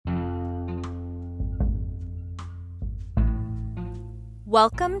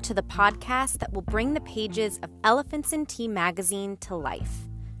Welcome to the podcast that will bring the pages of Elephants in Tea magazine to life.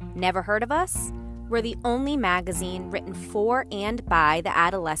 Never heard of us? We're the only magazine written for and by the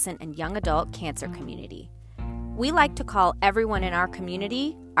adolescent and young adult cancer community. We like to call everyone in our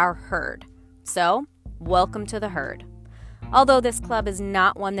community our herd. So, welcome to the herd. Although this club is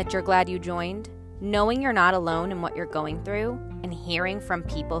not one that you're glad you joined, knowing you're not alone in what you're going through and hearing from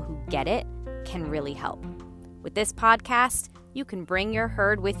people who get it can really help. With this podcast, you can bring your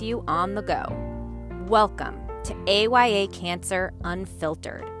herd with you on the go. Welcome to AYA Cancer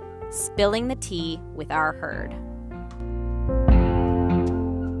Unfiltered, spilling the tea with our herd.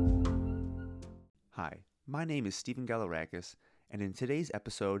 Hi, my name is Stephen Galarakis, and in today's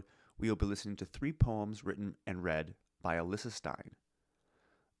episode, we will be listening to 3 poems written and read by Alyssa Stein.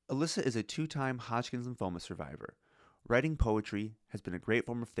 Alyssa is a 2-time Hodgkin's lymphoma survivor. Writing poetry has been a great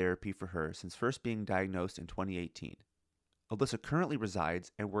form of therapy for her since first being diagnosed in 2018. Alyssa currently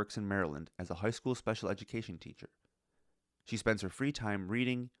resides and works in Maryland as a high school special education teacher. She spends her free time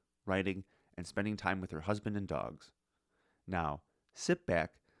reading, writing, and spending time with her husband and dogs. Now, sit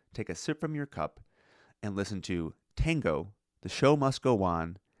back, take a sip from your cup, and listen to Tango, The Show Must Go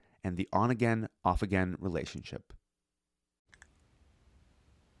On, and the On-Again, Off-Again Relationship.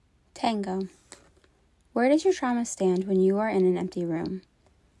 Tango. Where does your trauma stand when you are in an empty room?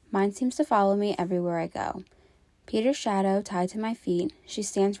 Mine seems to follow me everywhere I go. Peter's shadow tied to my feet, she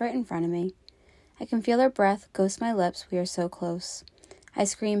stands right in front of me. I can feel her breath ghost my lips, we are so close. I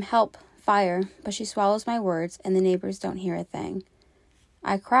scream, help, fire, but she swallows my words and the neighbors don't hear a thing.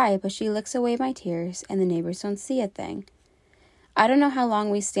 I cry, but she licks away my tears and the neighbors don't see a thing. I don't know how long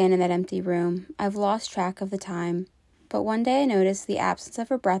we stand in that empty room, I've lost track of the time, but one day I notice the absence of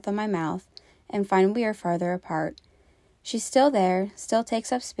her breath on my mouth and find we are farther apart. She's still there, still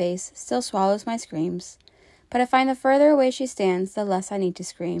takes up space, still swallows my screams. But I find the further away she stands, the less I need to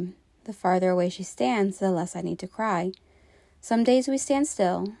scream. The farther away she stands, the less I need to cry. Some days we stand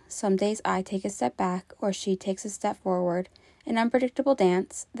still, some days I take a step back, or she takes a step forward, an unpredictable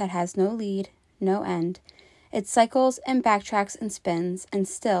dance that has no lead, no end. It cycles and backtracks and spins, and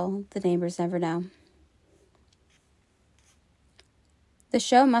still the neighbors never know. The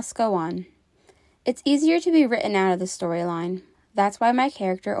show must go on. It's easier to be written out of the storyline. That's why my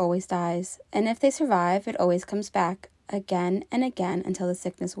character always dies, and if they survive, it always comes back, again and again until the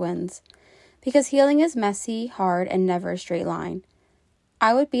sickness wins. Because healing is messy, hard, and never a straight line.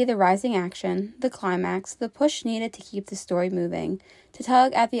 I would be the rising action, the climax, the push needed to keep the story moving, to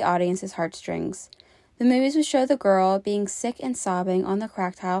tug at the audience's heartstrings. The movies would show the girl being sick and sobbing on the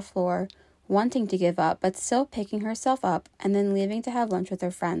cracked tile floor, wanting to give up, but still picking herself up, and then leaving to have lunch with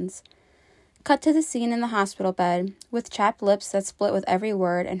her friends. Cut to the scene in the hospital bed, with chapped lips that split with every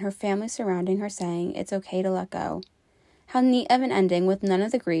word and her family surrounding her saying it's okay to let go. How neat of an ending with none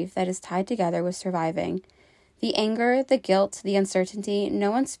of the grief that is tied together with surviving. The anger, the guilt, the uncertainty, no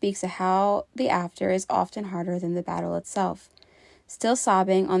one speaks of how the after is often harder than the battle itself. Still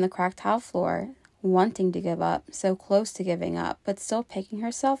sobbing on the cracked tile floor, wanting to give up, so close to giving up, but still picking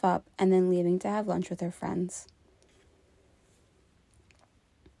herself up and then leaving to have lunch with her friends.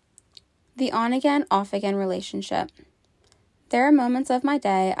 The on-again, off-again relationship. There are moments of my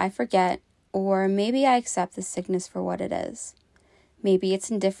day I forget, or maybe I accept the sickness for what it is. Maybe it's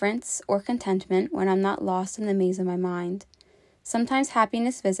indifference or contentment when I'm not lost in the maze of my mind. Sometimes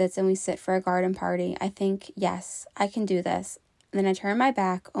happiness visits and we sit for a garden party. I think, yes, I can do this. Then I turn my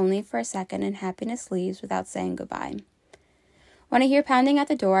back only for a second and happiness leaves without saying goodbye. When I hear pounding at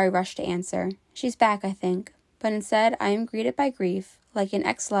the door, I rush to answer. She's back, I think. But instead, I am greeted by grief, like an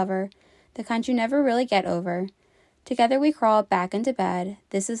ex-lover, the kind you never really get over. Together we crawl back into bed.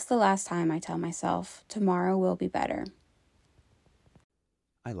 This is the last time I tell myself, tomorrow will be better.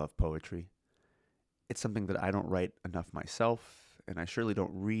 I love poetry. It's something that I don't write enough myself, and I surely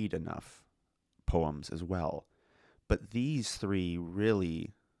don't read enough poems as well. But these 3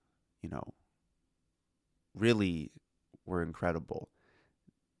 really were incredible.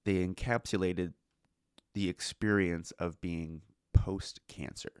 They encapsulated the experience of being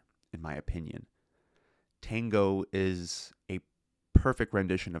post-cancer, in my opinion. Tango is a perfect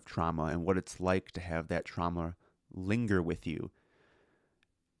rendition of trauma and what it's like to have that trauma linger with you,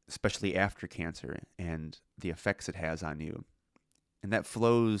 especially after cancer, and the effects it has on you. And that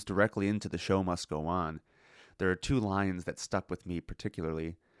flows directly into The Show Must Go On. There are 2 lines that stuck with me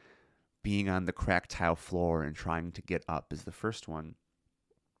particularly. Being on the cracked tile floor and trying to get up is the first one.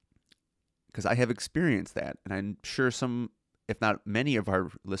 Because I have experienced that, and I'm sure some, if not many of our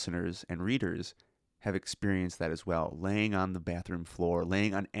listeners and readers have experienced that as well. Laying on the bathroom floor,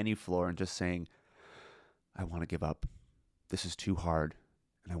 laying on any floor and just saying, I want to give up. This is too hard.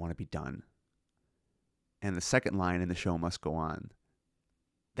 and I want to be done. And the second line in The Show Must Go On,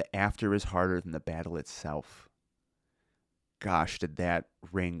 the after is harder than the battle itself. Gosh, did that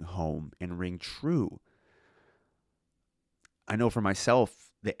ring home and ring true. I know for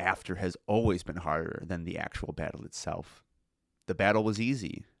myself, the after has always been harder than the actual battle itself. The battle was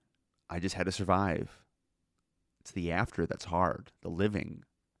easy. I just had to survive. It's the after that's hard. The living,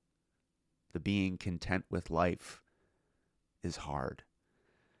 the being content with life is hard.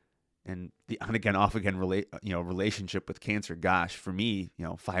 And the on again, off again relationship with cancer. Gosh, for me,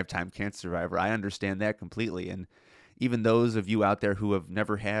 5-time cancer survivor, I understand that completely. And even those of you out there who have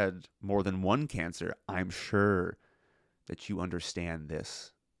never had more than one cancer, I'm sure that you understand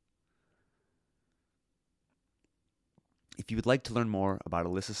this. If you would like to learn more about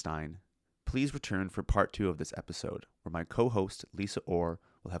Alyssa Stein, please return for part 2 of this episode, where my co-host, Lisa Orr,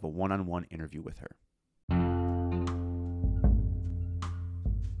 will have a one-on-one interview with her.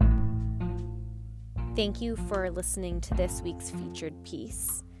 Thank you for listening to this week's featured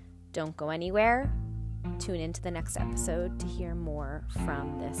piece. Don't go anywhere. Tune into the next episode to hear more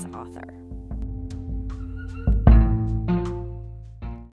from this author.